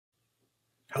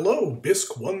Hello,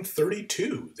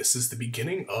 BISC132. This is the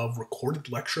beginning of recorded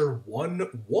lecture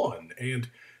 1-1, and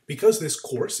because this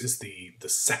course is the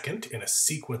second in a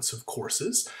sequence of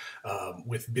courses,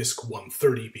 with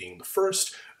BISC130 being the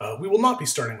first, we will not be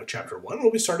starting with Chapter 1,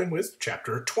 we'll be starting with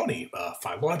Chapter 20,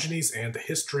 Phylogenies and the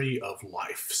History of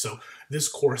Life. So this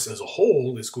course as a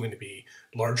whole is going to be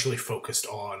largely focused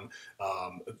on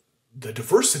the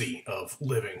diversity of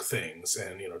living things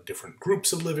and, different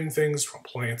groups of living things, from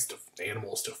plants to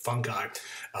animals to fungi.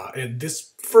 And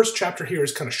this first chapter here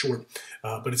is kind of short,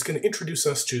 but it's going to introduce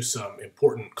us to some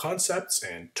important concepts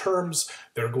and terms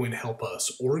that are going to help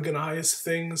us organize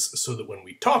things so that when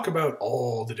we talk about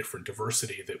all the different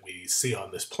diversity that we see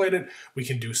on this planet, we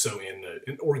can do so in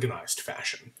an organized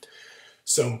fashion.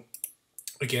 So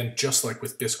again, just like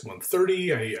with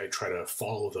BISC130, I try to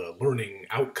follow the learning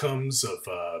outcomes of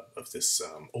this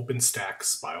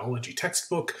OpenStax biology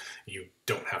textbook. You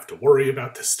don't have to worry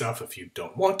about this stuff if you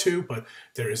don't want to, but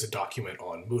there is a document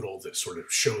on Moodle that sort of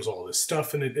shows all this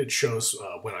stuff, and it shows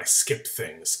when I skip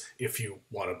things if you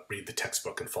want to read the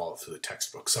textbook and follow through the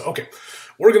textbook. So, okay,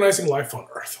 organizing life on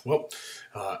Earth. Well,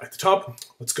 at the top,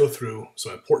 let's go through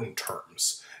some important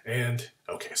terms. And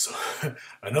okay, so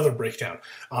another breakdown.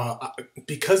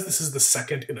 Because this is the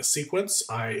second in a sequence,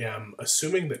 I am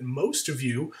assuming that most of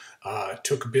you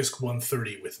took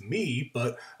BISC130 with me,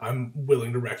 but I'm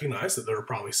willing to recognize that there are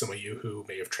probably some of you who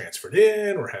may have transferred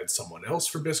in or had someone else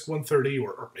for BISC130,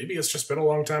 or maybe it's just been a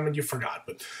long time and you forgot.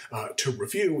 But to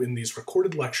review, in these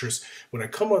recorded lectures, when I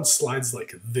come on slides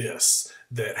like this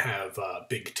that have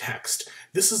big text,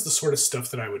 this is the sort of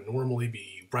stuff that I would normally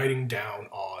be writing down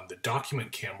on the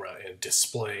document camera and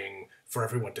displaying for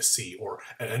everyone to see, or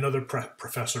another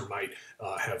professor might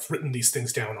have written these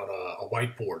things down on a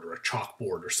whiteboard or a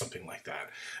chalkboard or something like that.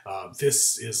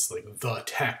 This is like the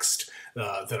text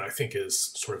that I think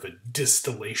is sort of a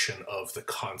distillation of the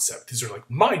concept. These are like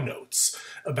my notes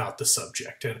about the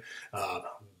subject, and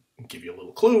give you a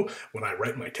little clue. When I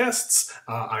write my tests,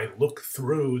 I look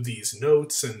through these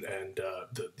notes and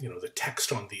the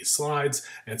text on these slides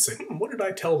and say, what did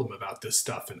I tell them about this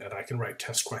stuff? And I can write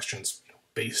test questions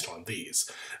based on these.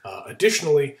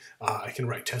 Additionally, I can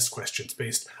write test questions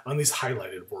based on these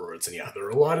highlighted words. And yeah, there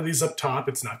are a lot of these up top.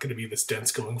 It's not going to be this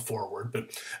dense going forward,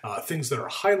 but things that are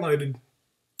highlighted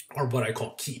are what I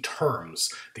call key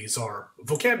terms. These are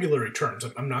vocabulary terms.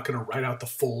 I'm not going to write out the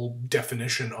full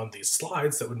definition on these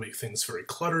slides. That would make things very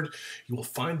cluttered. You will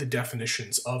find the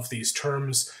definitions of these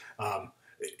terms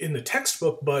in the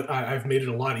textbook, but I've made it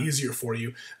a lot easier for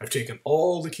you. I've taken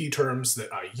all the key terms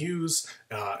that I use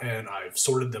and I've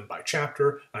sorted them by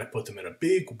chapter. I put them in a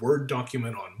big Word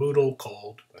document on Moodle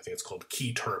called, I think it's called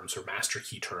Key Terms or Master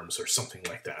Key Terms or something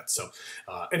like that. So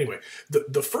anyway,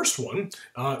 the first one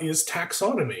is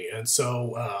taxonomy. And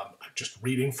so just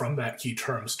reading from that Key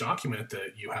Terms document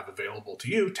that you have available to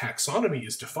you, taxonomy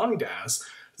is defined as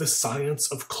the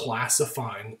science of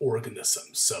classifying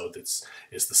organisms. So this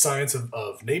is the science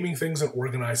of naming things and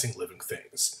organizing living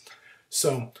things.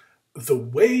 So the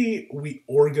way we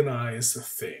organize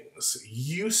things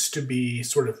used to be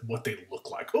sort of what they look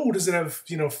like. Oh, does it have,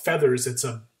 feathers? It's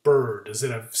a bird. Does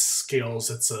it have scales?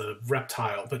 It's a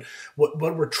reptile. But what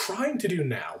we're trying to do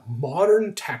now,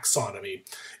 modern taxonomy,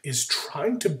 is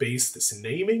trying to base this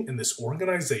naming and this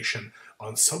organization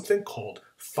on something called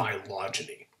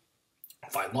phylogeny.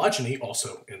 Phylogeny,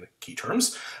 also in the key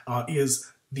terms,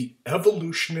 is the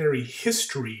evolutionary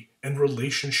history and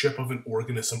relationship of an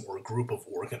organism or a group of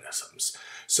organisms.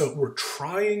 So we're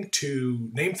trying to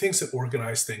name things and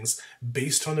organize things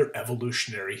based on their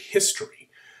evolutionary history,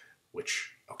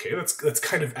 which, okay, that's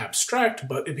kind of abstract,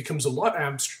 but it becomes a lot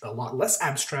less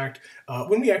abstract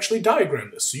when we actually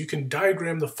diagram this. So you can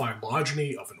diagram the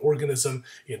phylogeny of an organism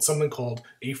in something called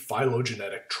a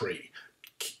phylogenetic tree.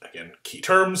 Again, key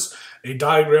terms, a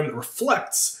diagram that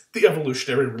reflects the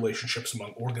evolutionary relationships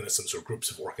among organisms or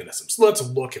groups of organisms. Let's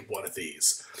look at one of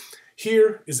these.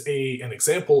 Here is an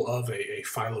example of a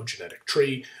phylogenetic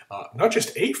tree, not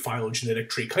just a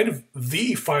phylogenetic tree, kind of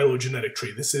the phylogenetic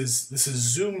tree. This is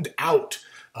zoomed out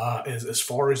as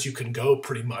far as you can go,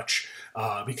 pretty much,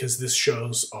 because this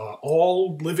shows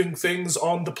all living things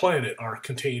on the planet are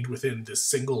contained within this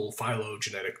single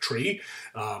phylogenetic tree.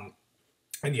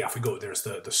 And yeah, if we go, there's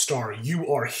the star,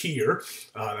 you are here.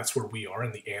 That's where we are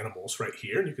in the animals right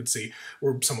here. And you can see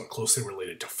we're somewhat closely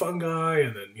related to fungi.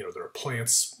 And then, there are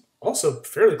plants also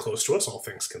fairly close to us, all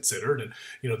things considered.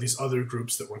 And, these other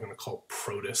groups that we're going to call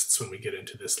protists when we get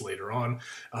into this later on.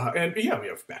 And yeah, we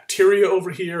have bacteria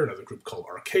over here, another group called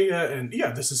archaea. And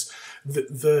yeah, this is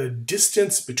the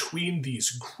distance between these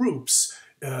groups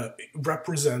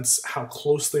represents how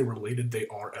closely related they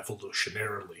are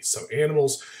evolutionarily. So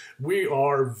animals, we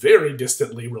are very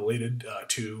distantly related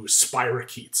to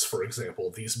spirochetes, for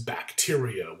example, these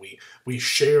bacteria. We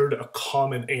shared a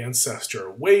common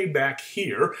ancestor way back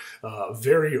here,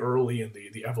 very early in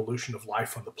the evolution of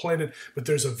life on the planet, but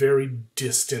there's a very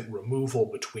distant removal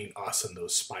between us and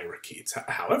those spirochetes.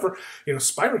 However,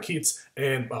 spirochetes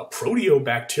and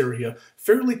proteobacteria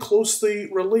fairly closely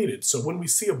related. So when we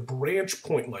see a branch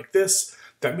point like this,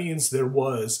 that means there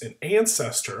was an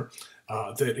ancestor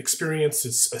that experienced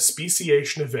a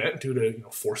speciation event due to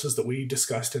forces that we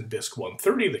discussed in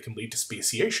BISC130 that can lead to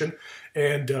speciation,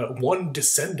 and one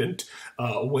descendant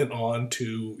went on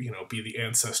to be the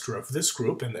ancestor of this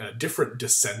group, and a different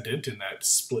descendant in that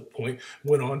split point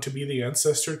went on to be the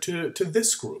ancestor to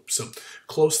this group. So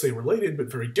closely related,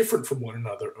 but very different from one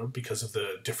another because of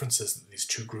the differences that these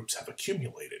two groups have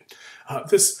accumulated.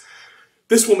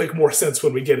 This will make more sense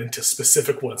when we get into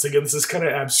specific ones. Again, this is kind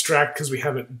of abstract because we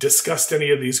haven't discussed any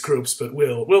of these groups, but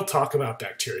we'll talk about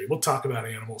bacteria, we'll talk about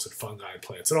animals and fungi and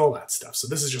plants and all that stuff. So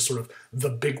this is just sort of the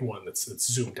big one that's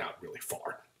zoomed out really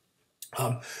far.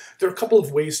 There are a couple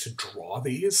of ways to draw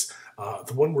these.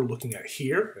 The one we're looking at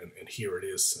here, and here it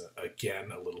is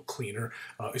again a little cleaner,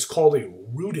 is called a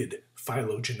rooted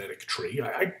phylogenetic tree.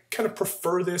 I kind of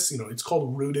prefer this. It's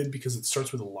called rooted because it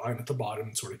starts with a line at the bottom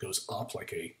and sort of goes up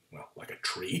like a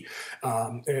tree.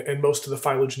 And most of the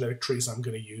phylogenetic trees I'm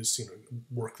going to use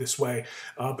work this way.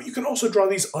 But you can also draw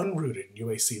these unrooted. You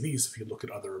may see these if you look at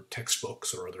other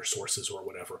textbooks or other sources or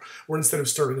whatever, where instead of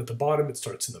starting at the bottom, it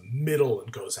starts in the middle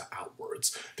and goes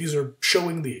outwards. These are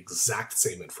showing the exact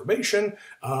same information.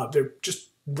 They're just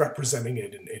representing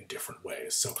it in different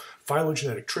ways. So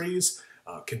phylogenetic trees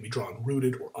can be drawn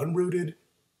rooted or unrooted.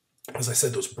 As I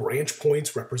said, those branch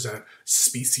points represent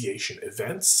speciation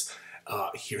events.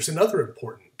 Here's another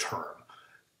important term,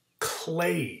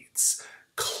 clades.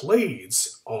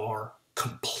 Clades are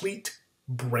complete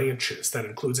branches. That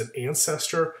includes an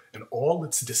ancestor and all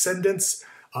its descendants.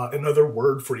 Another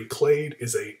word for a clade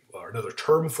or another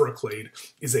term for a clade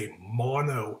is a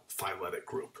monophyletic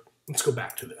group. Let's go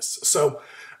back to this. So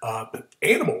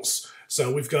animals.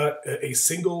 So we've got a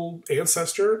single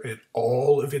ancestor and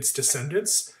all of its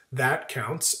descendants. That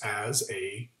counts as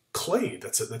a clade.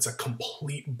 That's a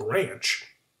complete branch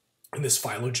in this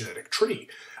phylogenetic tree.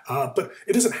 But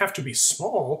it doesn't have to be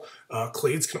small.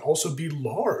 Clades can also be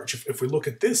large. If we look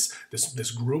at this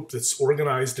group that's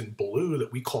organized in blue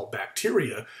that we call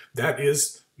bacteria, that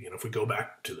is, if we go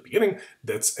back to the beginning,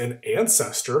 that's an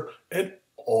ancestor and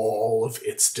all of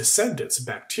its descendants.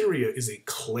 Bacteria is a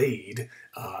clade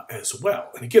as well.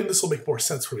 And again, this will make more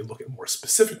sense when we look at more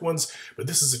specific ones, but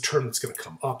this is a term that's going to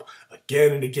come up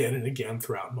again and again and again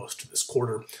throughout most of this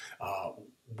quarter.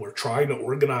 We're trying to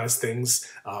organize things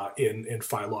in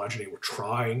phylogeny. We're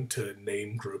trying to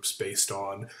name groups based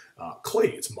on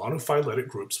clades, monophyletic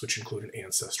groups, which include an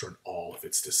ancestor and all of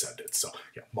its descendants. So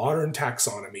yeah, modern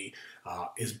taxonomy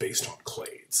is based on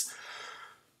clades.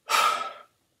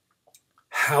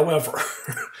 However,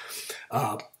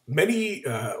 many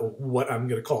what I'm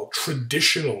going to call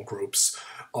traditional groups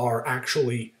are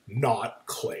actually not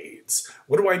clades.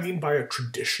 What do I mean by a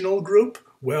traditional group?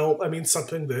 Well, I mean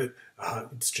something that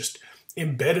it's just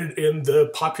embedded in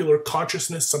the popular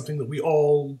consciousness, something that we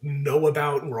all know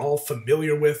about and we're all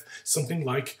familiar with, something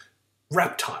like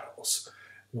reptiles.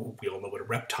 We all know what a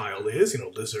reptile is,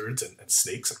 lizards and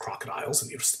snakes and crocodiles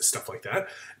and stuff like that.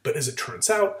 But as it turns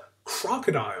out,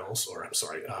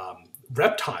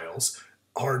 reptiles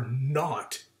are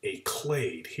not a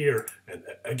clade here. And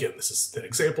again, this is an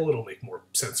example. It'll make more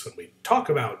sense when we talk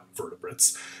about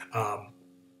vertebrates.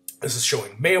 This is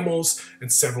showing mammals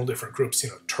and several different groups,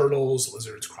 turtles,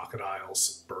 lizards,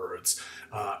 crocodiles, birds.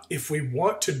 If we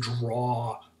want to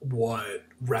draw what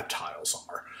reptiles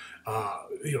are,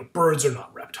 birds are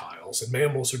not reptiles and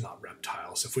mammals are not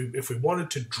reptiles. If we wanted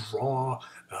to draw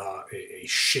a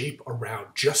shape around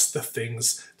just the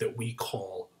things that we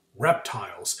call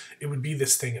reptiles, it would be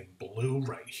this thing in blue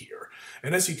right here.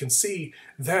 And as you can see,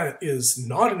 that is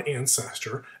not an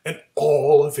ancestor and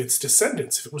all of its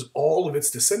descendants. If it was all of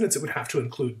its descendants, it would have to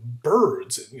include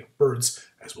birds. Birds,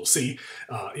 as we'll see,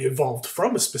 evolved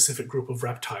from a specific group of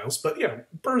reptiles, but yeah,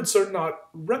 birds are not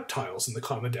reptiles in the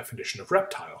common definition of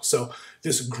reptile. So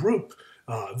this group,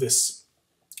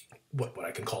 what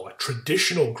I can call a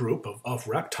traditional group of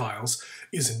reptiles,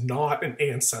 is not an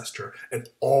ancestor and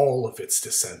all of its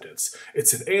descendants.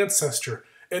 It's an ancestor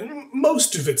and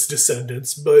most of its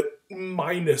descendants, but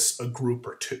minus a group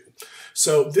or two.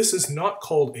 So this is not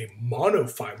called a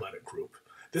monophyletic group.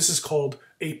 This is called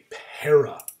a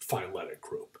paraphyletic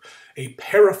group. A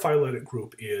paraphyletic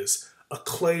group is a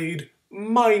clade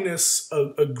minus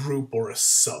a group or a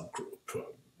subgroup.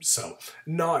 So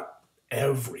not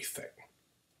everything.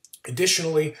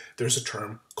 Additionally, there's a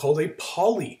term called a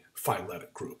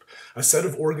polyphyletic group, a set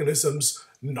of organisms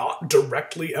not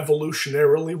directly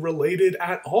evolutionarily related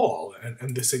at all.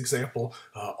 And this example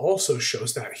also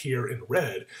shows that here in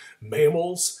red.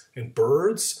 Mammals and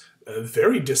birds,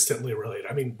 very distantly related.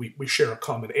 I mean, we share a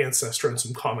common ancestor and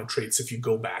some common traits if you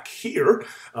go back here,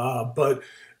 but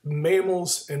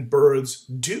mammals and birds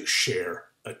do share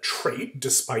a trait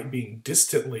despite being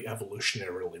distantly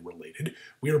evolutionarily related.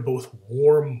 We are both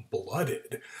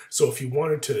warm-blooded. So if you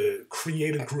wanted to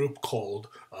create a group called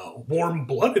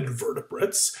warm-blooded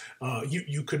vertebrates,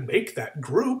 you could make that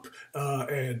group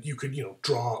and you could,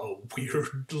 draw a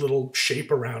weird little shape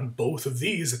around both of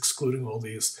these, excluding all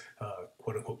these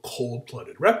quote-unquote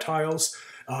cold-blooded reptiles.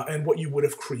 And what you would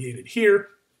have created here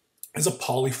is a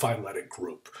polyphyletic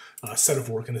group, a set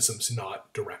of organisms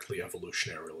not directly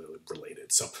evolutionarily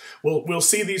related. So we'll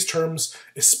see these terms,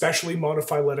 especially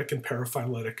monophyletic and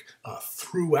paraphyletic,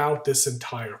 throughout this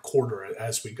entire quarter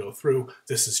as we go through.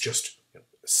 This is just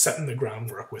setting the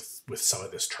groundwork with some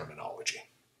of this terminology.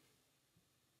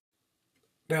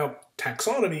 Now,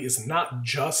 taxonomy is not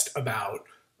just about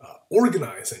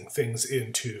organizing things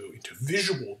into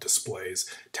visual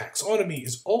displays. Taxonomy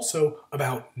is also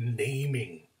about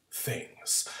naming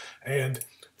things. And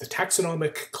the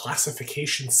taxonomic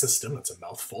classification system, that's a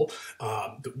mouthful,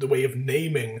 the way of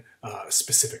naming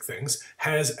specific things,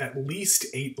 has at least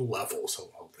 8 levels. So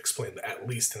I'll explain the at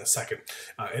least in a second.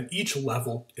 And each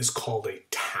level is called a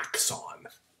taxon.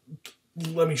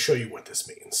 Let me show you what this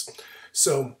means.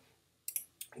 So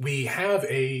we have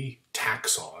a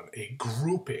taxon, a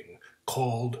grouping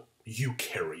called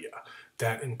Eukarya.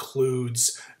 That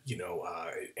includes,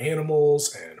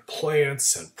 animals and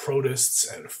plants and protists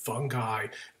and fungi.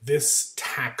 This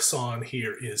taxon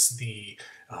here is the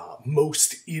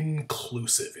most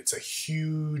inclusive. It's a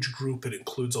huge group. It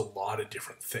includes a lot of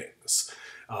different things.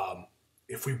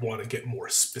 If we want to get more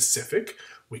specific,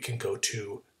 we can go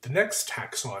to the next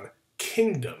taxon,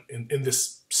 kingdom. In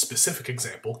this specific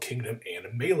example, kingdom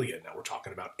Animalia. Now we're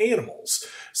talking about animals.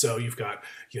 So you've got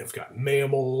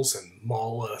mammals and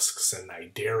mollusks and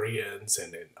cnidarians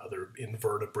and other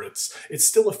invertebrates. It's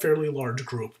still a fairly large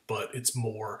group, but it's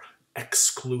more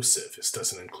exclusive. This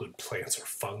doesn't include plants or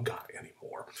fungi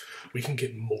anymore. We can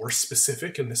get more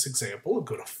specific in this example and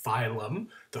go to phylum,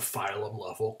 the phylum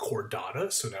level,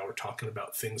 chordata. So now we're talking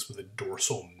about things with a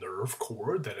dorsal nerve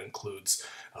cord that includes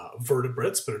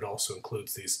vertebrates, but it also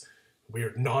includes these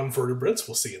weird non-vertebrates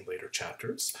we'll see in later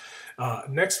chapters.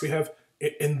 Next we have,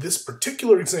 in this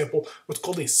particular example, what's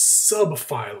called a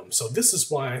subphylum. So this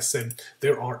is why I said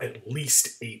there are at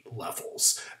least 8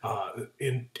 levels.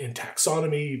 In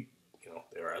taxonomy,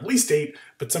 there are at least 8,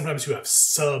 but sometimes you have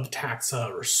subtaxa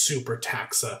or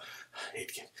supertaxa.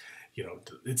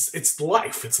 It's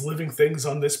life. It's living things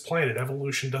on this planet.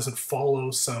 Evolution doesn't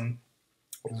follow some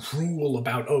rule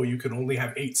about, you can only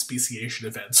have 8 speciation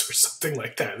events or something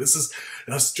like that.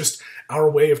 That's just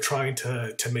our way of trying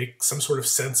to make some sort of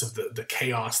sense of the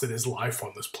chaos that is life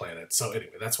on this planet. So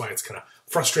anyway, that's why it's kind of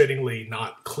frustratingly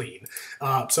not clean.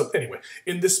 So anyway,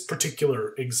 in this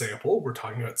particular example, we're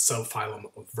talking about subphylum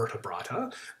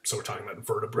Vertebrata. So we're talking about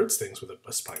vertebrates, things with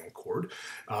a spinal cord.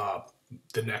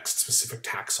 The next specific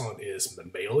taxon is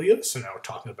Mammalia. So now we're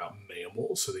talking about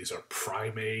mammals. So these are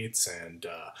primates and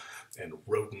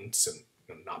rodents and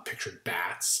not pictured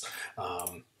bats.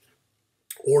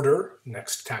 Order,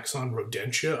 next taxon,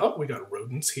 Rodentia. Oh, we got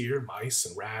rodents here, mice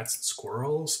and rats and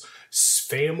squirrels.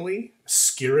 Family,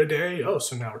 Sciuridae. Oh,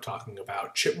 so now we're talking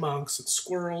about chipmunks and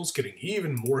squirrels, getting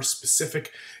even more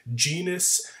specific.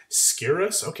 Genus,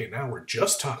 Sciurus. Okay, now we're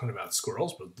just talking about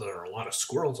squirrels, but there are a lot of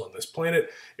squirrels on this planet.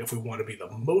 If we want to be the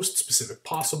most specific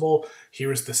possible,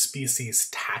 here's the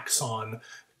species taxon,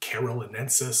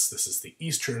 Carolinensis. This is the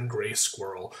eastern gray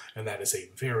squirrel, and that is a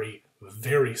very,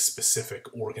 very specific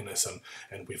organism.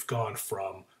 And we've gone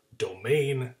from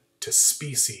domain to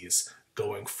species,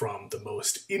 going from the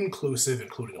most inclusive,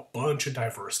 including a bunch of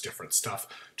diverse different stuff,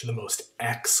 to the most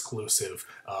exclusive,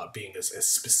 being as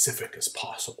specific as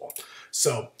possible.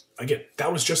 So again,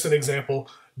 that was just an example.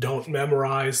 Don't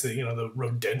memorize the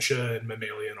Rodentia and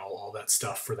Mammalia and all that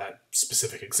stuff for that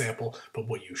specific example, but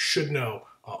what you should know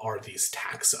are these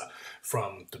taxa,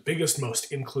 from the biggest,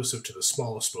 most inclusive to the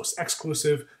smallest, most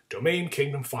exclusive: domain,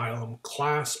 kingdom, phylum,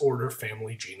 class, order,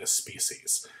 family, genus,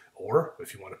 species. Or,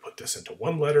 if you want to put this into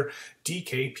one letter,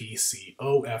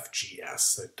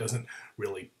 DKPCOFGS. That doesn't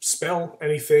really spell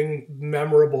anything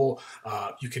memorable.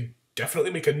 You could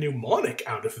definitely make a mnemonic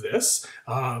out of this.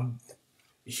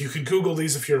 You could Google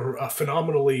these if you're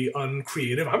phenomenally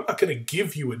uncreative. I'm not going to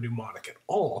give you a mnemonic at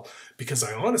all because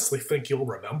I honestly think you'll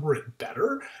remember it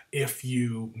better if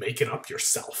you make it up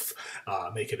yourself.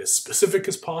 Make it as specific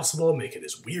as possible, make it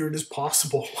as weird as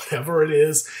possible, whatever it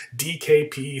is.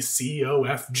 DKP,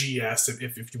 COFGS.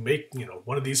 If you make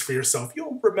one of these for yourself,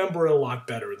 you'll remember it a lot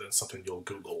better than something you'll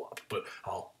Google up. But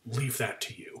I'll leave that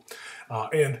to you.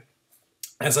 And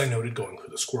as I noted going through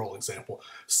the squirrel example,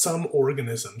 some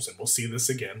organisms, and we'll see this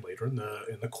again later in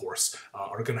the course,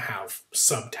 are going to have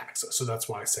subtaxa. So that's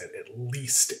why I said at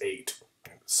least 8,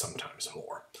 sometimes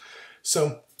more.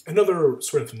 So another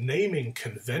sort of naming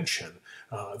convention,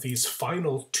 these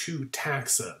final 2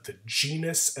 taxa, the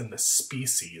genus and the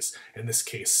species, in this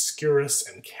case Scurus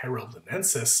and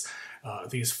carolinensis,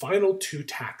 these final 2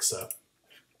 taxa,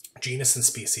 genus and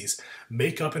species,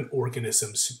 make up an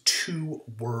organism's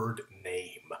 2-word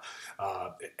name.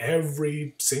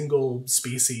 Every single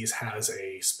species has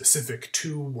a specific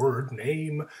 2-word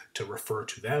name to refer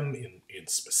to them in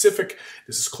specific.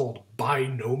 This is called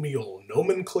binomial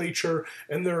nomenclature,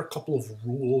 and there are a couple of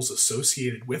rules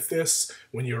associated with this.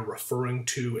 When you're referring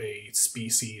to a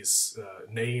species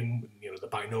name, the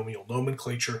binomial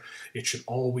nomenclature, it should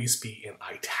always be in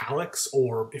italics,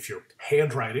 or if you're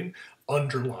handwriting,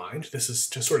 underlined. This is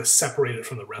to sort of separate it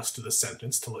from the rest of the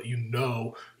sentence to let you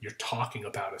know you're talking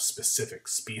about a specific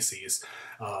species.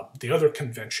 The other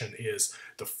convention is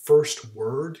the first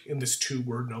word in this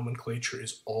 2-word nomenclature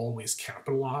is always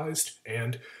capitalized,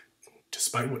 and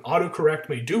despite what autocorrect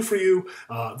may do for you,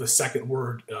 the second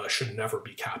word should never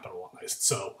be capitalized.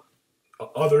 So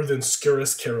other than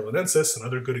Scurus carolinensis,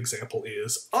 another good example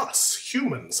is us,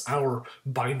 humans. Our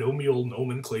binomial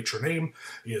nomenclature name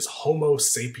is Homo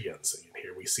sapiens. And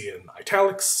here we see in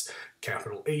italics,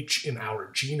 capital H in our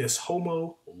genus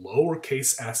Homo,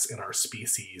 lowercase s in our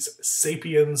species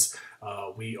Sapiens.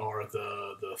 We are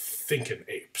the thinking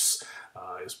apes,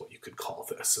 is what you could call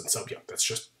this. And so, yeah, that's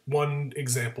just one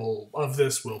example of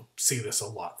this. We'll see this a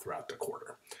lot throughout the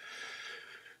quarter.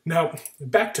 Now,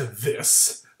 back to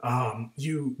this.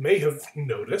 You may have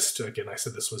noticed, again, I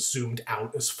said this was zoomed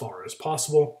out as far as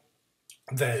possible,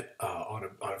 that on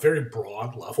a very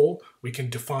broad level, we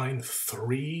can define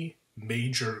 3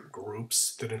 major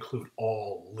groups that include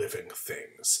all living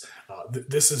things.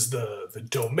 This is the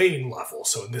domain level.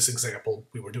 So in this example,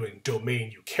 we were doing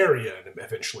domain eukarya and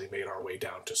eventually made our way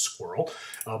down to squirrel.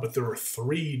 But there are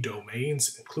 3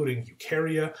 domains, including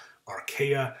eukarya,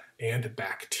 archaea, and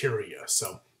bacteria.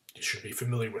 So you should be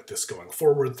familiar with this going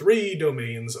forward. 3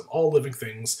 domains of all living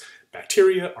things: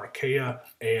 bacteria, archaea,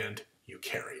 and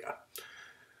eukarya.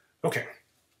 Okay.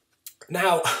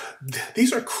 Now,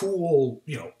 these are cool,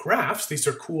 graphs. These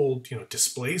are cool,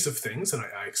 displays of things, and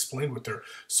I explained what they're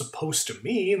supposed to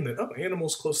mean, that,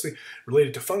 animals closely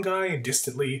related to fungi and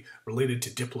distantly related to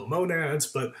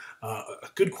diplomonads. But a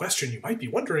good question you might be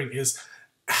wondering is,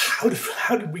 how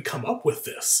did we come up with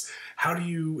this? How do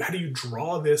you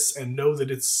draw this and know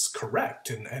that it's correct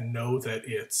and know that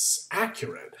it's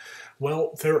accurate?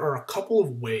 Well, there are a couple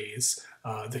of ways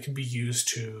that can be used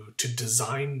to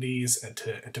design these and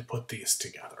to put these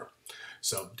together.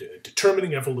 So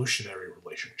determining evolutionary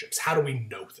relationships. How do we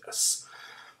know this?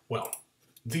 Well,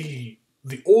 the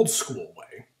old school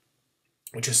way,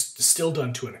 which is still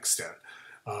done to an extent,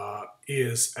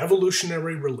 is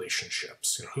evolutionary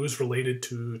relationships, who's related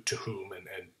to whom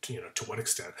and to what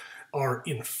extent, are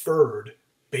inferred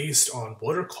based on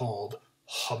what are called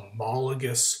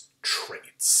homologous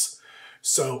traits.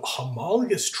 So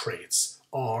homologous traits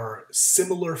are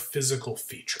similar physical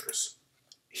features.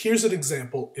 Here's an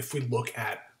example if we look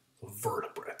at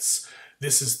vertebrates.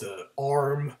 This is the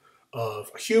arm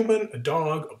of a human, a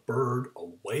dog, a bird, a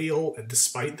whale, and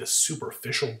despite the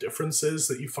superficial differences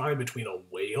that you find between a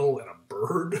whale and a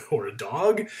bird or a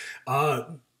dog,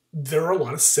 there are a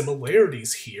lot of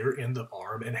similarities here in the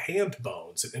arm and hand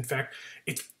bones. In fact,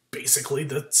 it's basically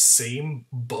the same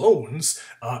bones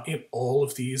in all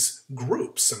of these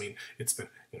groups. I mean, it's been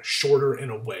shorter in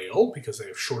a whale because they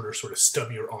have shorter sort of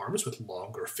stubbier arms with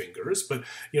longer fingers, but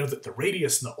the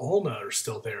radius and the ulna are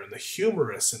still there, and the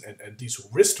humerus and these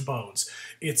wrist bones.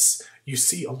 You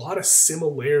see a lot of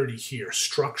similarity here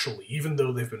structurally, even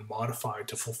though they've been modified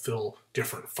to fulfill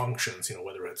different functions,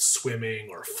 whether it's swimming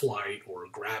or flight or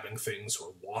grabbing things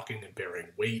or walking and bearing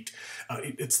weight.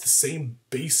 It's the same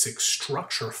basic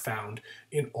structure found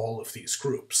in all of these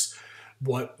groups.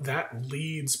 What that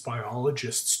leads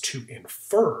biologists to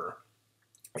infer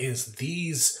is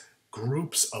these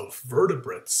groups of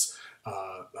vertebrates,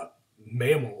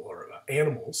 mammal or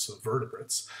animals,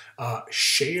 vertebrates,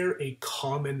 share a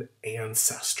common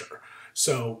ancestor.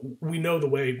 So we know the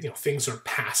way things are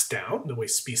passed down, the way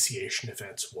speciation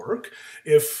events work.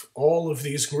 If all of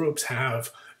these groups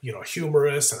have a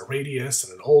humerus and a radius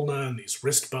and an ulna and these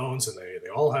wrist bones, and they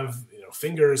all have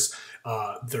fingers,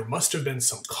 there must have been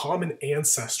some common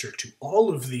ancestor to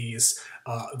all of these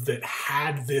that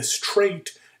had this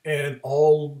trait, and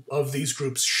all of these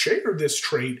groups share this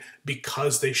trait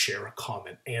because they share a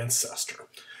common ancestor.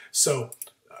 So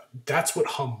that's what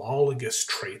homologous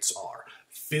traits are.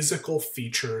 Physical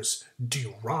features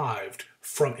derived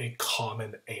from a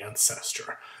common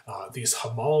ancestor. These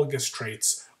homologous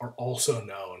traits are also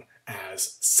known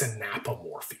as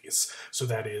synapomorphies. So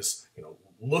that is,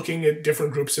 looking at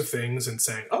different groups of things and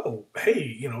saying, oh,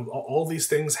 hey, all these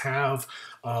things have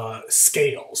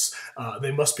scales.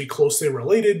 They must be closely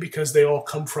related because they all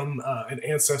come from an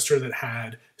ancestor that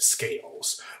had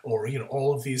scales. Or,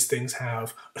 all of these things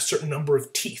have a certain number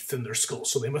of teeth in their skull,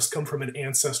 so they must come from an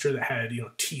ancestor that had,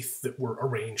 teeth that were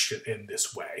arranged in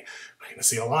this way. We're going to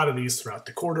see a lot of these throughout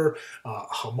the quarter.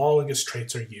 Homologous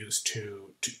traits are used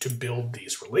to build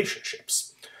these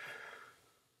relationships.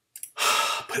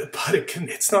 But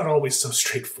it's not always so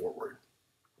straightforward.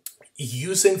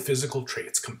 Using physical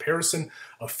traits, comparison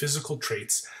of physical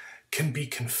traits can be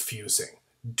confusing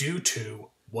due to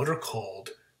what are called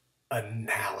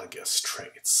analogous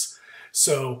traits.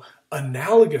 So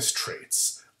analogous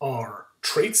traits are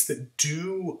traits that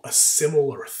do a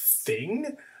similar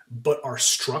thing, but are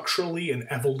structurally and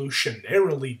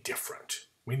evolutionarily different.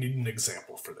 We need an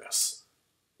example for this.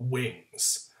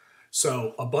 Wings.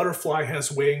 So a butterfly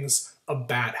has wings, a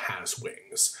bat has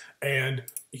wings. And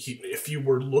if you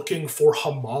were looking for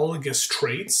homologous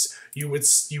traits, you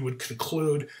would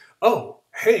conclude, oh,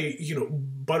 hey,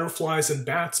 butterflies and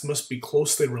bats must be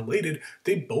closely related.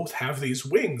 They both have these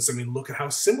wings. I mean, look at how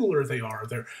similar they are.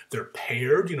 They're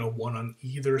paired, one on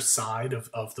either side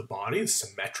of the body,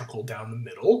 symmetrical down the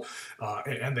middle,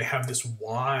 and they have this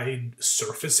wide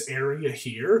surface area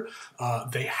here.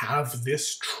 They have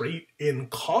this trait in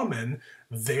common.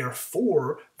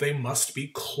 Therefore, they must be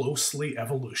closely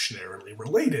evolutionarily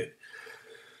related.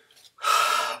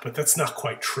 But that's not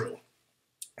quite true.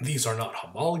 These are not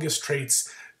homologous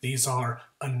traits. These are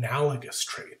analogous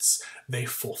traits. They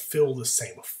fulfill the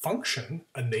same function,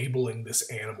 enabling this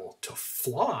animal to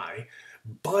fly,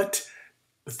 but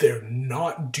they're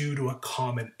not due to a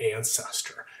common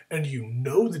ancestor. And you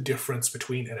know the difference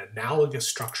between an analogous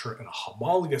structure and a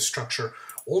homologous structure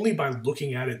only by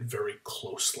looking at it very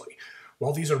closely.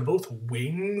 While these are both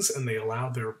wings and they allow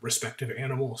their respective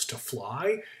animals to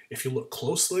fly, if you look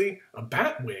closely, a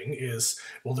bat wing is,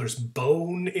 well, there's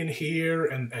bone in here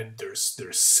and there's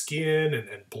skin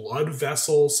and blood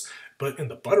vessels. But in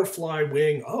the butterfly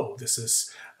wing, oh, this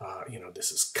is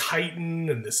chitin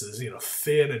and this is,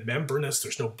 thin and membranous.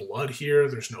 There's no blood here.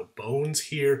 There's no bones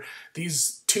here.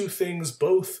 These two things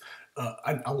both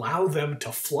allow them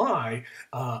to fly,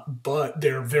 but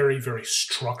they're very, very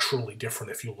structurally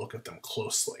different if you look at them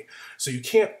closely. So you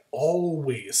can't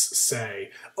always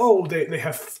say, oh, they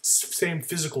have same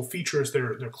physical features,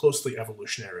 they're closely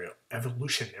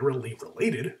evolutionarily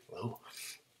related. Well,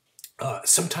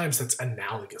 sometimes that's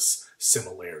analogous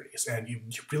similarities, and you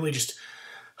really just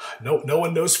no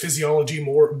one knows physiology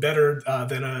better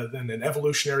than an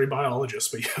evolutionary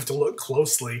biologist, but you have to look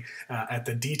closely at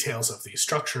the details of these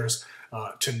structures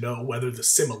to know whether the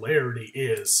similarity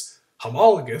is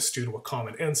homologous due to a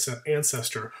common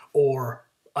ancestor or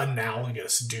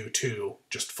analogous due to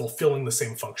just fulfilling the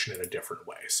same function in a different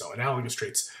way. So analogous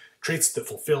traits that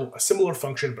fulfill a similar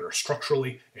function but are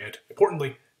structurally and,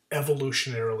 importantly,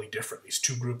 evolutionarily different. These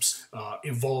two groups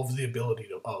evolve the ability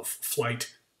of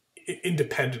flight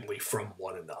independently from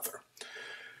one another.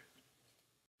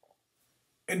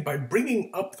 And by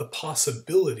bringing up the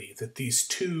possibility that these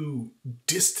two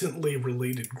distantly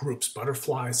related groups,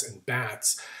 butterflies and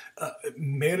bats,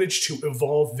 manage to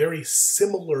evolve very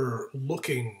similar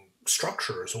looking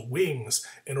structures, wings,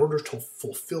 in order to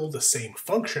fulfill the same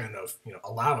function of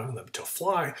allowing them to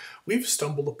fly, we've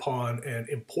stumbled upon an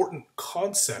important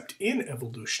concept in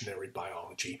evolutionary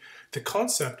biology, the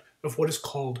concept of what is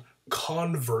called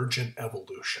convergent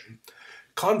evolution.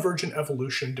 Convergent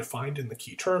evolution, defined in the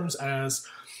key terms as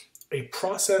a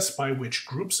process by which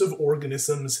groups of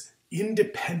organisms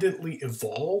independently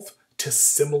evolve to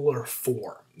similar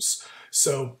forms.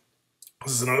 So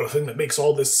this is another thing that makes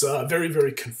all this very,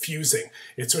 very confusing.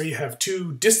 It's where you have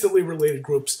two distantly related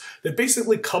groups that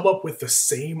basically come up with the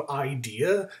same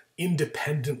idea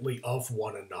independently of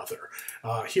one another.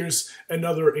 Here's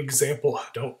another example.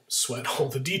 Don't sweat all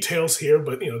the details here,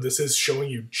 but this is showing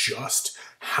you just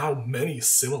how many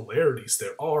similarities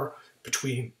there are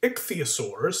between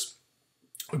ichthyosaurs,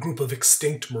 a group of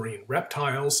extinct marine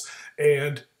reptiles,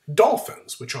 and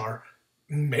dolphins, which are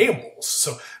mammals.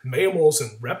 So mammals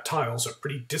and reptiles are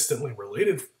pretty distantly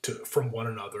related from one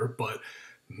another, but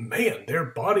man, their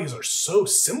bodies are so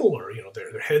similar. You know,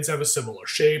 their heads have a similar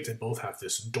shape. They both have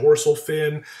this dorsal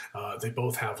fin. They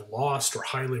both have lost or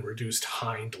highly reduced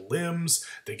hind limbs.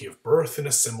 They give birth in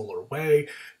a similar way.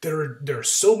 There are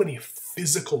so many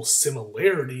physical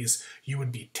similarities, you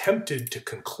would be tempted to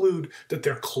conclude that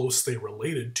they're closely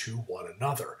related to one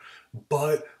another.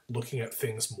 But looking at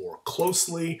things more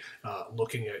closely,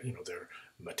 looking at, you know, their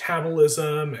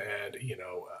metabolism and, you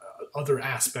know, other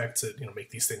aspects that, you know,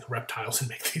 make these things reptiles and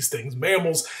make these things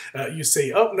mammals, you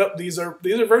say, oh no, these are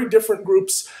very different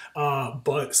groups,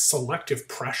 but selective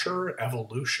pressure,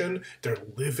 evolution, they're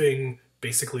living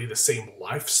basically the same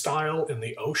lifestyle in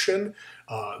the ocean.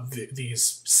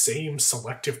 These same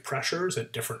selective pressures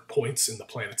at different points in the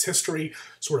planet's history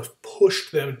sort of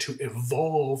pushed them to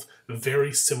evolve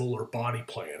very similar body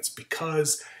plans,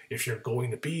 because if you're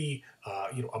going to be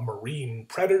you know, a marine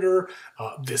predator,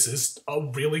 this is a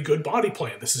really good body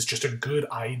plan. This is just a good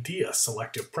idea.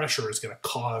 Selective pressure is going to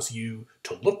cause you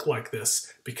to look like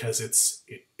this because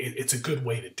it's a good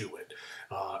way to do it.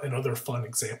 Another fun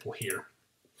example here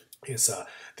is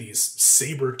these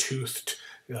saber-toothed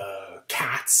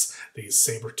cats, these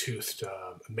saber-toothed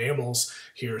mammals.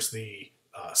 Here's the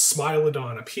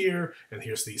Smilodon up here, and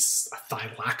here's the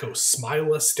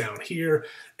Thylacosmilus down here,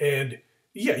 and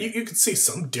yeah, you can see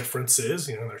some differences,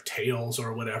 you know, their tails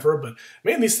or whatever, but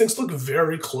man, these things look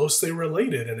very closely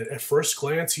related, and at first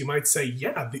glance you might say,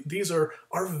 yeah, these are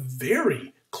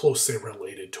very closely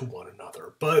related to one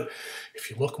another. But if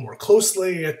you look more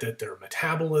closely at their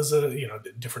metabolism, you know,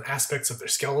 the different aspects of their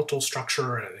skeletal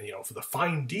structure, and, you know, for the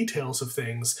fine details of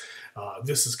things,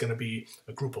 this is going to be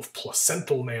a group of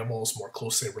placental mammals more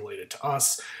closely related to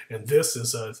us, and this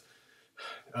is a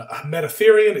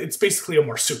metatherian. It's basically a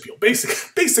marsupial,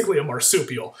 basically a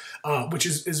marsupial, which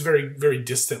is very, very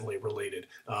distantly related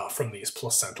from these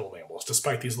placental mammals,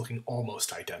 despite these looking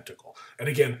almost identical. And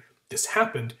again, this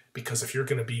happened because if you're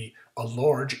going to be a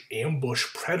large ambush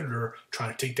predator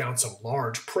trying to take down some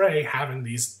large prey, having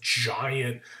these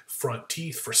giant front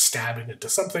teeth for stabbing into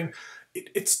something,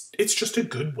 it's just a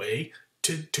good way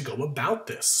to go about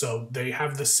this. So they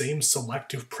have the same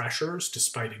selective pressures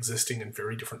despite existing in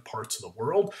very different parts of the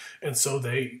world, and so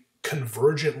they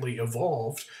convergently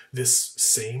evolved this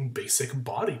same basic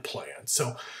body plan.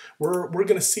 So we're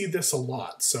going to see this a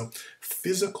lot. So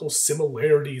physical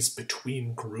similarities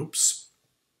between groups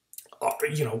are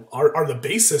the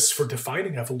basis for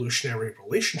defining evolutionary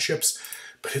relationships,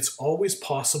 but it's always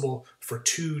possible for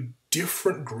two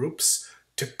different groups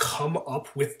to come up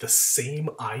with the same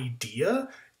idea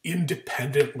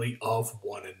independently of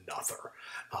one another.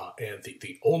 And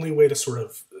the only way to sort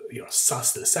of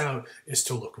suss this out is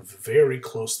to look very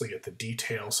closely at the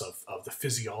details of the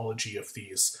physiology of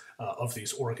these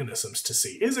organisms to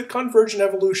see, is it convergent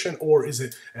evolution or is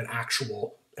it an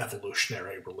actual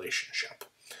evolutionary relationship?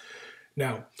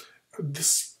 Now,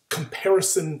 this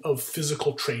comparison of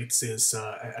physical traits is,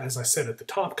 as I said at the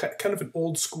top, kind of an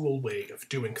old school way of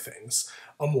doing things.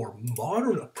 A more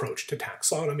modern approach to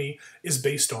taxonomy is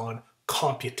based on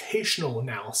computational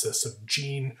analysis of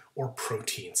gene or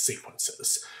protein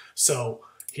sequences. So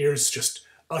here's just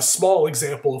a small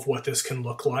example of what this can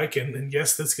look like, and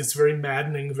yes, this gets very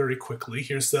maddening very quickly.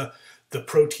 Here's the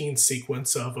protein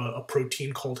sequence of a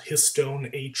protein called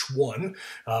histone H1.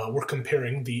 We're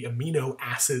comparing the amino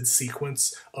acid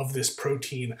sequence of this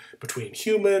protein between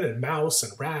human and mouse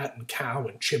and rat and cow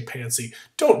and chimpanzee.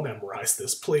 Don't memorize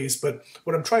this, please, but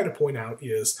what I'm trying to point out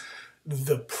is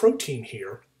the protein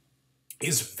here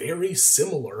is very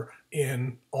similar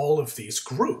in all of these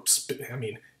groups. I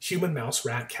mean, human, mouse,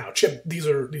 rat, cow, chimp, these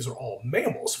are all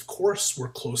mammals. Of course, we're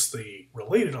closely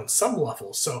related on some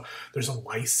level. So there's a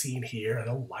lysine here and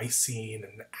a lysine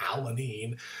and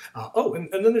alanine.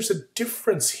 And then there's a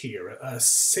difference here, a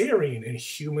serine in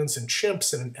humans and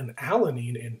chimps and an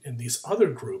alanine in these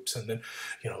other groups. And then,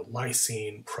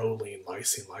 lysine, proline,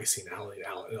 lysine,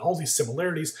 alanine, all these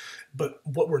similarities. But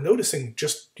what we're noticing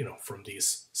just, from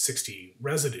these 60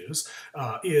 residues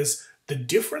is the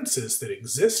differences that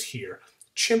exist here.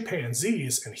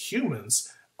 Chimpanzees and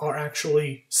humans are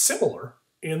actually similar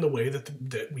in the way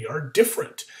that we are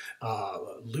different.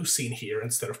 Leucine here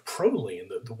instead of proline,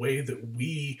 the way that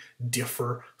we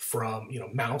differ from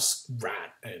mouse,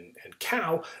 rat, and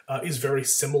cow is very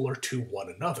similar to one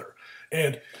another.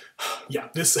 And yeah,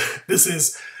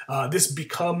 this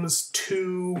becomes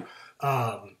too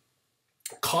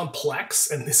complex,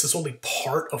 and this is only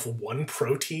part of one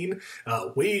protein,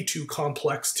 way too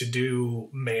complex to do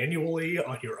manually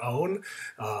on your own.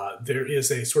 There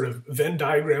is a sort of Venn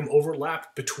diagram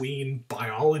overlap between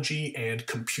biology and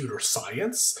computer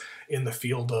science in the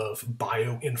field of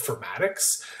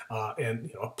bioinformatics,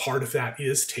 and a part of that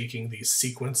is taking these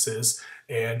sequences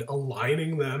and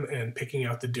aligning them and picking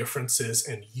out the differences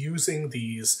and using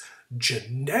these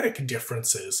genetic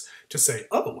differences to say,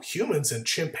 oh, humans and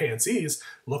chimpanzees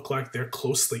look like they're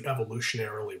closely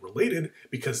evolutionarily related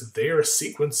because their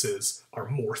sequences are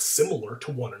more similar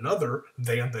to one another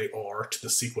than they are to the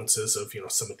sequences of,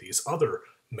 some of these other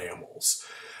mammals.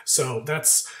 So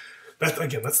that's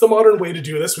the modern way to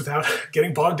do this without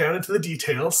getting bogged down into the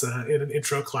details in an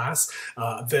intro class.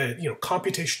 That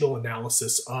computational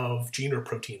analysis of gene or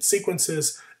protein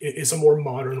sequences is a more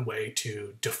modern way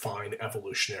to define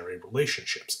evolutionary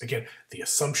relationships. Again, the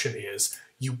assumption is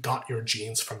you got your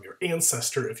genes from your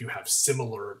ancestor. If you have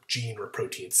similar gene or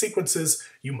protein sequences,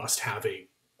 you must have a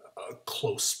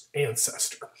close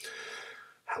ancestor.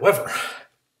 However,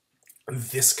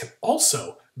 this can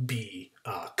also be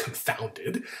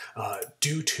confounded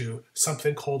due to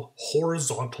something called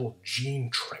horizontal gene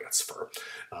transfer.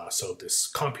 So this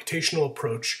computational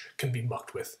approach can be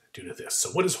mucked with due to this. So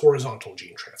what is horizontal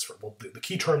gene transfer? Well, the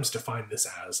key terms define this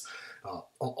as,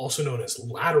 also known as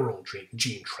lateral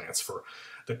gene transfer,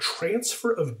 the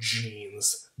transfer of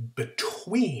genes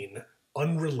between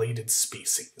unrelated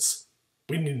species.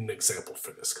 We need an example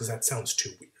for this because that sounds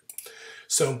too weird.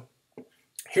 So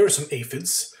here are some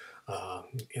aphids,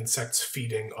 insects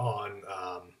feeding on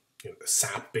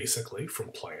sap, basically,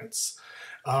 from plants.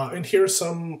 And here are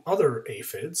some other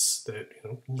aphids that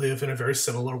live in a very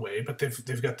similar way, but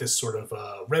they've got this sort of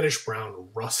reddish-brown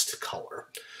rust color.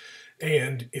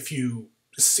 And if you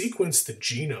sequence the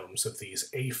genomes of these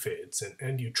aphids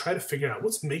and you try to figure out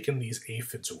what's making these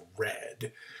aphids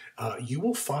red, you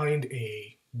will find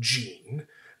a gene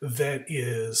that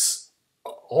is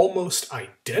almost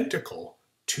identical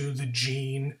to the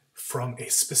gene from a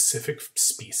specific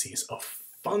species of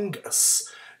fungus.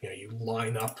 You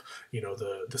line up,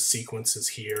 the sequences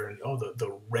here, and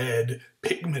the red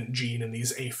pigment gene in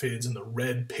these aphids and the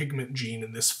red pigment gene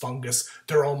in this fungus,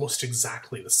 they're almost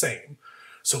exactly the same.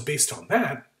 So based on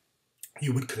that,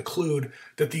 you would conclude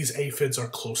that these aphids are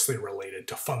closely related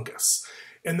to fungus.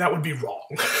 And that would be wrong.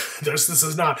 This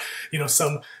is not,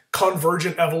 some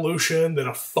convergent evolution that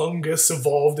a fungus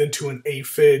evolved into an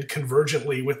aphid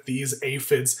convergently with these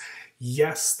aphids.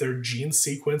 Yes, their gene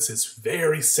sequence is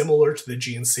very similar to the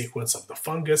gene sequence of the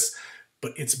fungus,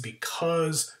 but it's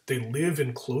because they live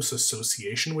in close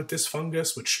association with this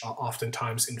fungus, which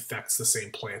oftentimes infects the same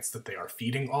plants that they are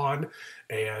feeding on.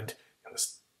 And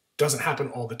this doesn't happen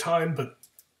all the time, but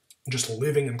just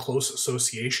living in close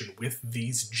association with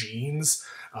these genes,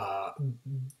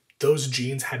 those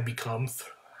genes had become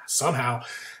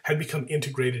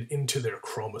integrated into their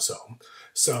chromosome.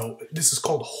 So this is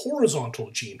called horizontal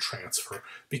gene transfer,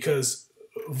 because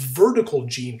vertical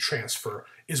gene transfer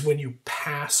is when you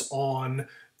pass on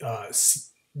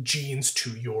genes to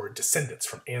your descendants,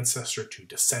 from ancestor to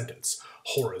descendants.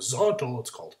 Horizontal, it's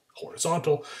called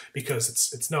horizontal because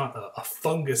it's not a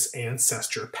fungus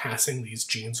ancestor passing these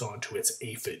genes on to its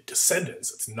aphid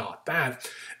descendants. It's not that.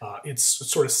 It's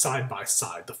sort of side by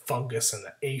side, the fungus and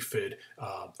the aphid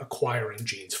acquiring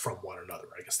genes from one another.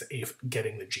 I guess the aphid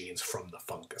getting the genes from the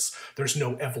fungus. There's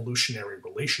no evolutionary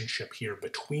relationship here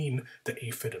between the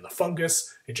aphid and the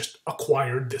fungus. It just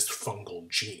acquired this fungal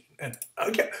gene. And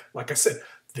again, like I said,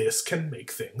 this can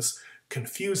make things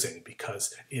confusing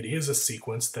because it is a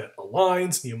sequence that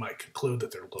aligns, and you might conclude that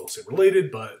they're closely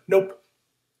related, but nope.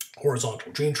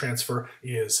 Horizontal gene transfer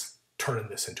is turning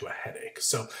this into a headache.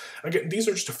 So again, these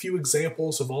are just a few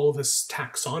examples of all of this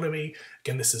taxonomy.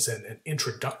 Again, this is an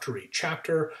introductory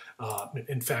chapter.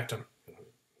 In fact, I'm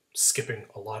skipping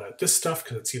a lot of this stuff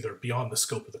because it's either beyond the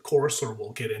scope of the course or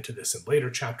we'll get into this in later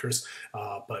chapters.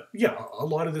 But yeah, a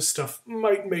lot of this stuff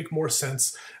might make more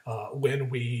sense when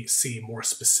we see more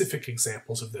specific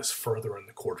examples of this further in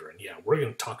the quarter. And yeah, we're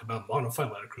going to talk about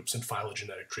monophyletic groups and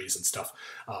phylogenetic trees and stuff,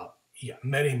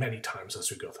 many, many times as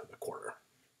we go through the quarter.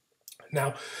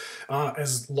 Now,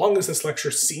 as long as this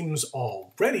lecture seems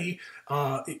all ready,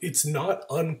 it's not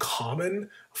uncommon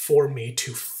for me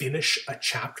to finish a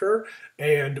chapter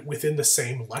and within the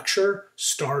same lecture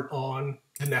start on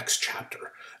the next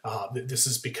chapter. This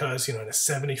is because, in a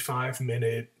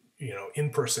 75-minute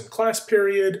in-person class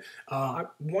period. I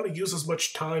want to use as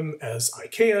much time as I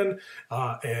can,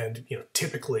 and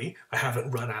typically I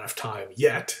haven't run out of time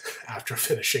yet after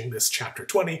finishing this chapter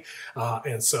 20,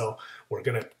 and so we're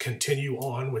going to continue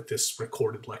on with this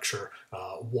recorded lecture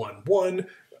 1-1,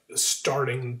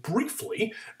 starting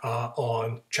briefly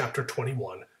on chapter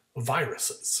 21,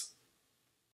 viruses.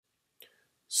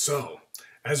 So,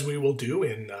 as we will do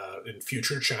in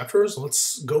future chapters,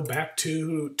 let's go back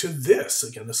to this.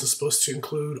 Again, this is supposed to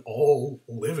include all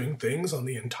living things on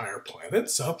the entire planet.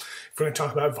 So if we're going to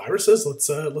talk about viruses,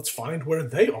 let's find where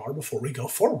they are before we go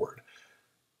forward.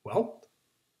 Well,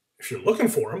 if you're looking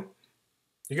for them,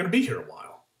 you're going to be here a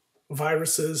while.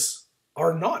 Viruses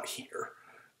are not here.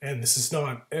 And this is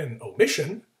not an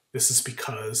omission. This is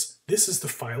because this is the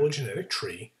phylogenetic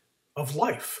tree of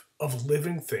life, of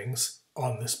living things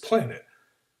on this planet.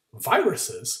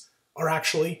 Viruses are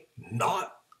actually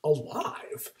not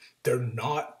alive. They're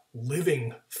not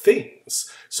living things.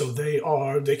 So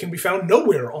they can be found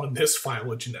nowhere on this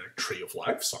phylogenetic tree of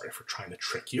life. Sorry for trying to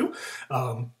trick you.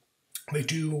 They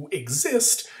do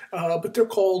exist, but they're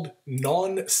called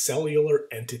non-cellular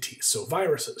entities. So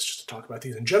viruses, just to talk about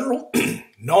these in general,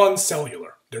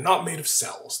 non-cellular. They're not made of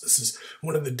cells. This is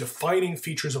one of the defining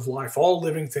features of life. All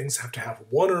living things have to have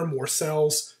one or more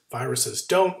cells. Viruses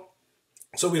don't.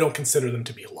 So we don't consider them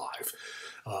to be alive.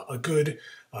 A good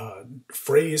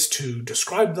phrase to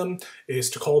describe them is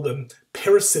to call them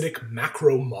parasitic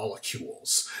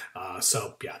macromolecules.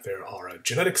 So yeah, there are a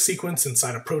genetic sequence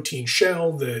inside a protein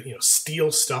shell that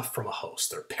steals stuff from a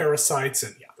host. They're parasites,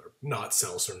 and yeah, they're not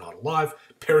cells, they're not alive.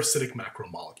 Parasitic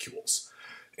macromolecules.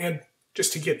 And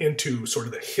just to get into sort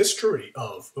of the history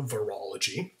of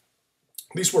virology,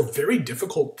 these were very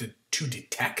difficult to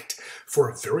detect for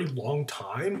a very long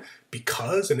time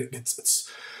because, and it's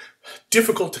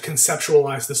difficult to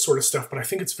conceptualize this sort of stuff, but I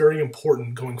think it's very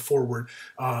important going forward.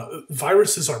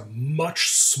 Viruses are much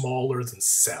smaller than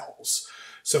cells.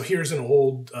 So here's an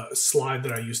old slide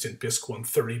that I used in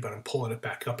BISC130, but I'm pulling it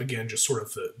back up again, just sort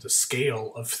of the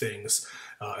scale of things.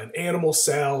 An animal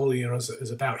cell,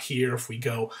 is about here. If we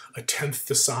go a tenth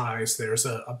the size, there's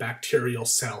a bacterial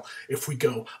cell. If we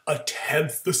go a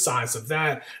tenth the size of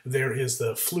that, there is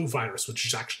the flu virus, which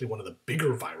is actually one of the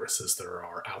bigger viruses that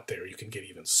are out there. You can get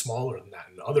even smaller than that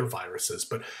in other viruses.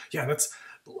 But yeah, that's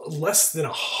less than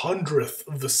 1/100th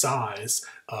of the size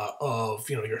of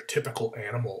your typical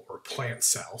animal or plant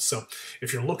cell. So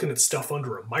if you're looking at stuff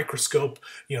under a microscope,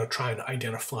 trying to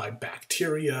identify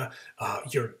bacteria,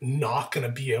 you're not going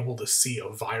to be able to see a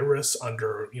virus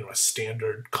under a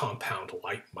standard compound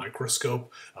light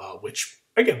microscope, which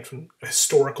again, from a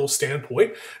historical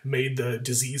standpoint, made the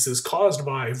diseases caused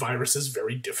by viruses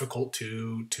very difficult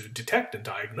to detect and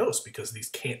diagnose because these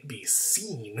can't be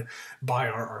seen by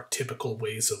our typical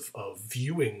ways of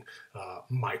viewing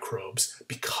microbes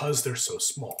because they're so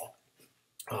small.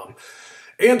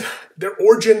 And their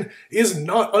origin is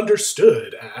not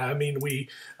understood. I mean, we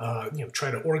try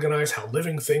to organize how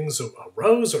living things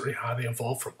arose or how they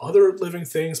evolved from other living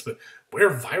things, but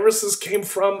where viruses came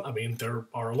from, I mean, there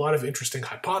are a lot of interesting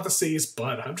hypotheses,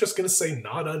 but I'm just going to say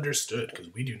not understood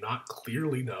because we do not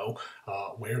clearly know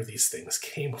where these things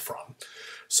came from.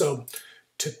 So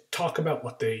to talk about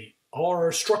what they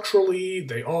are structurally,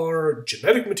 they are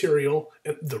genetic material.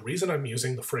 And the reason I'm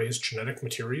using the phrase genetic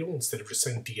material instead of just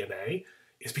saying DNA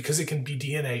is because it can be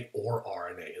DNA or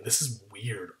RNA. And this is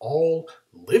weird. All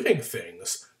living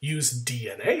things use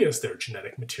DNA as their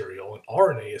genetic material, and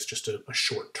RNA is just a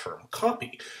short-term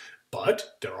copy.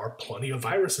 But there are plenty of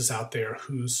viruses out there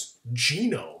whose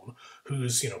genome,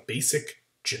 whose basic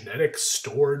genetic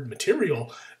stored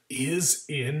material is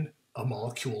in a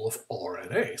molecule of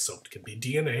RNA. So it can be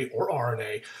DNA or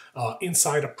RNA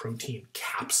inside a protein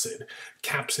capsid.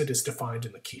 Capsid is defined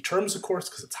in the key terms, of course,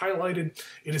 because it's highlighted.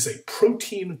 It is a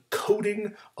protein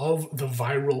coating of the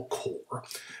viral core.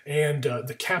 And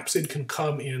the capsid can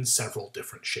come in several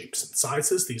different shapes and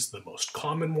sizes. These are the most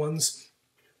common ones.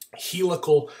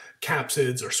 Helical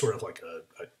capsids are sort of like a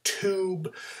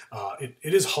tube.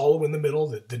 It is hollow in the middle.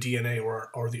 The DNA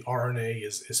or the RNA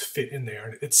is fit in there,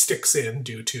 and it sticks in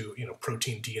due to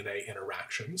protein DNA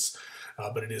interactions,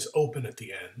 but it is open at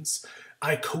the ends.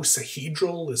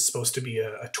 Icosahedral is supposed to be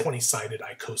a 20-sided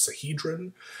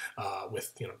icosahedron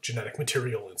with genetic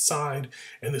material inside,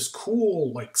 and this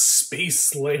cool like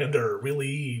space lander,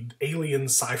 really alien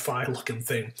sci-fi looking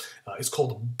thing is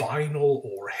called binal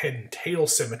or head and tail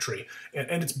symmetry,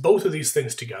 and it's both of these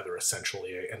things together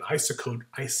essentially, an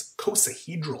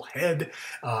icosahedral head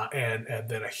and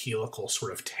then a helical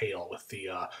sort of tail with the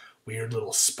weird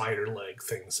little spider leg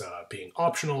things being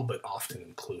optional but often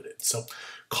included. So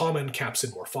common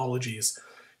capsid morphologies.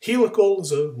 Helical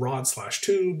is a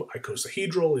rod/tube.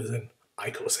 Icosahedral is an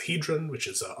icosahedron, which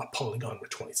is a polygon with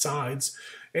 20 sides.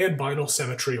 And binal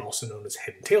symmetry, also known as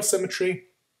head and tail symmetry,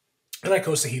 an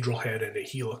icosahedral head and a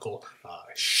helical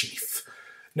sheath.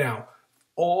 Now,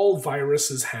 all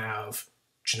viruses have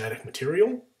genetic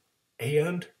material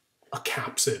and a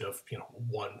capsid of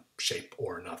one shape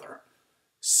or another.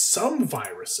 Some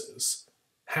viruses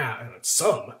have,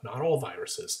 some, not all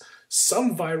viruses,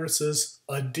 some viruses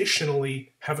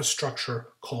additionally have a structure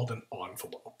called an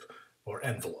envelope, or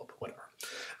envelope, whatever.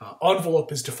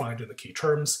 Envelope is defined in the key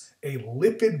terms, a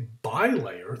lipid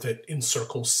bilayer that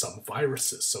encircles some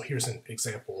viruses. So here's an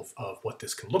example of what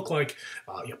this can look like.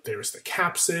 There's the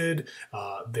capsid,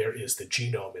 there is the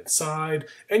genome inside,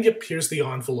 and here's the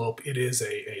envelope. It is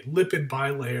a lipid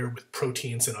bilayer with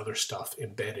proteins and other stuff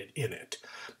embedded in it.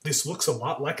 This looks a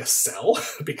lot like a cell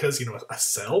because, a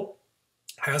cell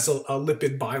has a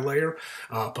lipid bilayer,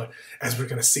 but as we're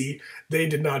going to see, they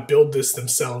did not build this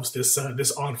themselves, this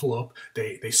envelope.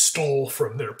 They stole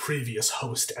from their previous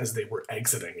host as they were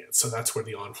exiting it. So that's where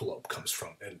the envelope comes from.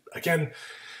 And again,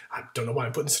 I don't know why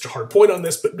I'm putting such a hard point on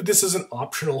this, but this is an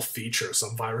optional feature.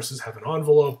 Some viruses have an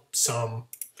envelope, some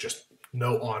just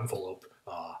no envelope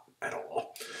at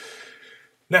all.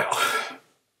 Now,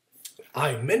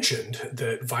 I mentioned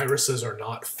that viruses are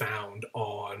not found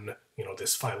on,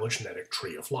 this phylogenetic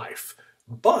tree of life,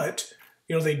 but,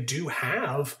 they do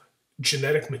have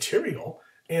genetic material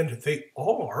and they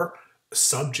are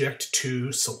subject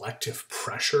to selective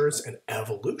pressures and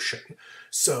evolution.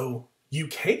 So you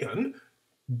can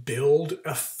build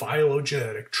a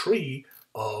phylogenetic tree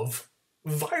of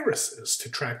viruses to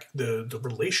track the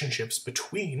relationships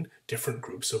between different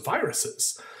groups of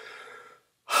viruses.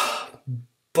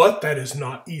 But that is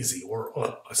not easy,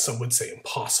 or some would say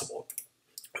impossible.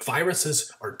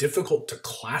 Viruses are difficult to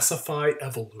classify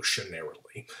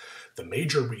evolutionarily. The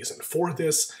major reason for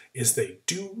this is they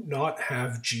do not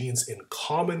have genes in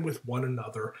common with one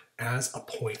another as a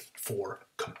point for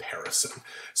comparison.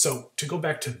 So to go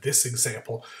back to this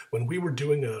example, when we were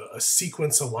doing a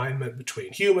sequence alignment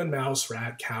between human, mouse,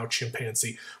 rat, cow,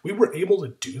 chimpanzee, we were able to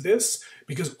do this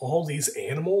because all these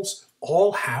animals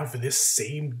all have this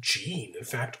same gene. In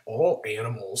fact, all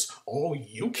animals, all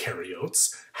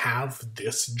eukaryotes have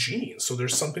this gene. So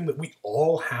there's something that we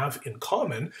all have in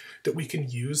common that we can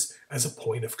use as a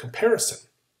point of comparison.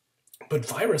 But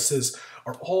viruses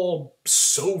are all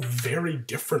so very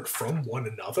different from one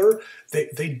another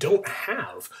that they don't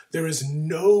have. There is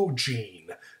no gene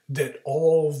that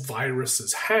all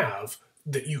viruses have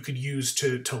that you could use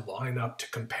to line up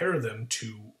to compare them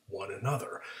to one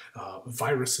another.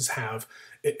 Viruses have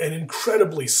an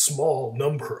incredibly small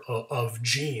number of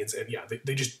genes, and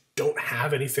they just don't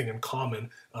have anything in common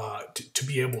to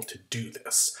be able to do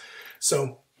this.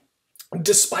 So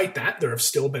despite that, there have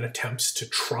still been attempts to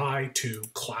try to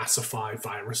classify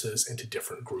viruses into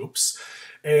different groups.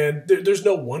 And there's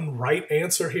no one right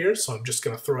answer here, so I'm just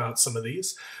going to throw out some of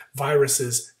these.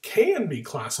 Viruses can be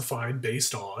classified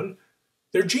based on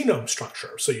their genome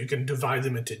structure. So you can divide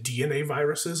them into DNA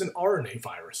viruses and RNA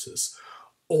viruses.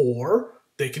 Or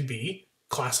they could be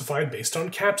classified based on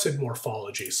capsid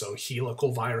morphology, so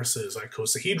helical viruses,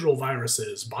 icosahedral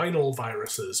viruses, binal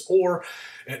viruses, or,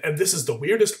 and this is the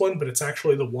weirdest one, but it's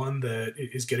actually the one that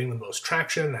is getting the most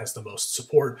traction, has the most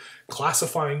support,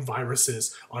 classifying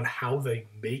viruses on how they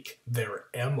make their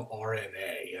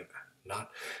mRNA. And not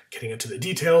getting into the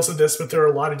details of this, but there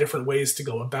are a lot of different ways to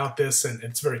go about this, and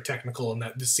it's very technical, and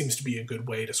that this seems to be a good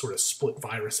way to sort of split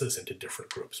viruses into different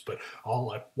groups. But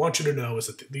all I want you to know is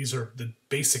that these are the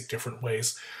basic different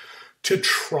ways to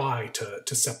try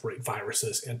to separate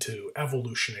viruses into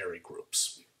evolutionary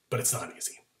groups, but it's not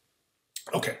easy.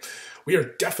 Okay, we are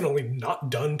definitely not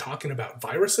done talking about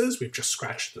viruses. We've just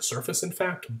scratched the surface, in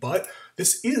fact, but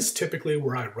this is typically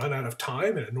where I run out of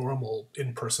time in a normal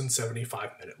in-person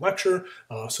 75-minute lecture,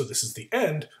 so this is the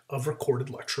end of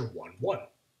recorded lecture 1-1.